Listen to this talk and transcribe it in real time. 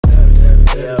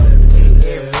everything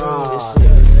is wrong. This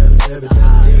shit is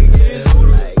everything is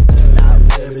like, stop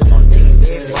everything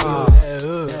is wrong.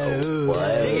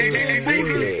 What?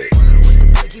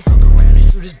 He fuck around and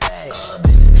shoot his bag.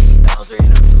 Bitches baby Bowser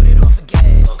and I'm shooting off a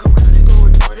gas. Fuck around and go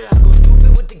retarded, I go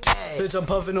stupid with the gas. Bitch, I'm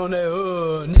puffing on that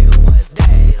nigga, what's that?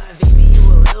 They like, baby, you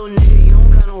a little nigga, you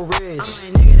don't got no wrist.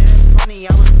 I'm like, nigga, that's funny,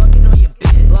 I was fucking on your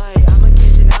bitch. Like, I'ma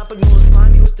catch an apple doing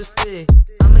slimy with the stick.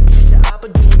 I'ma catch an apple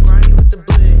doing grimy with the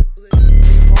blick.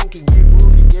 Get funky, get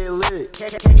groovy, get lit.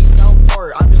 Candy South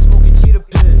Park, I been smoking cheetah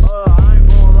piss. I ain't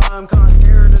gonna lie, I'm kinda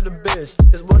scared of the bitch.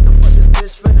 Cause what the fuck this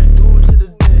bitch finna do to the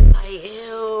dick? Like,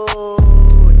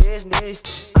 ew, this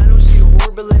next. I know she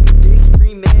horrible in the big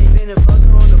scream, man. Finna fuck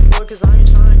her on the floor cause I ain't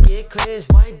tryna get clips.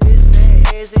 White bitch,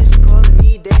 fat ass, and she calling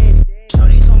me daddy.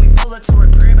 Shorty told me pull her to her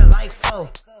crib at like 4.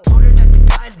 Told her that the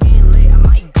guy's getting lit, I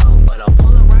might go. But I'll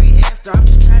pull her right after, I'm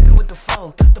just trapping with the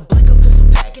foe. Got the blank up pistol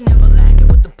packing, never lacking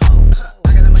with the pole. I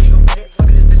got the money, go get it.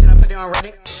 Fucking this bitch and I put it on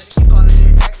Reddit. She calling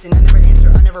and texting, I never answer,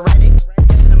 I never read it.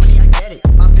 Answer the money, I get it.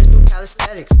 My bitch do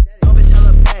calisthenics. No bitch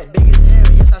hella fat, big as hell,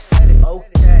 yes I said it.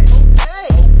 Okay.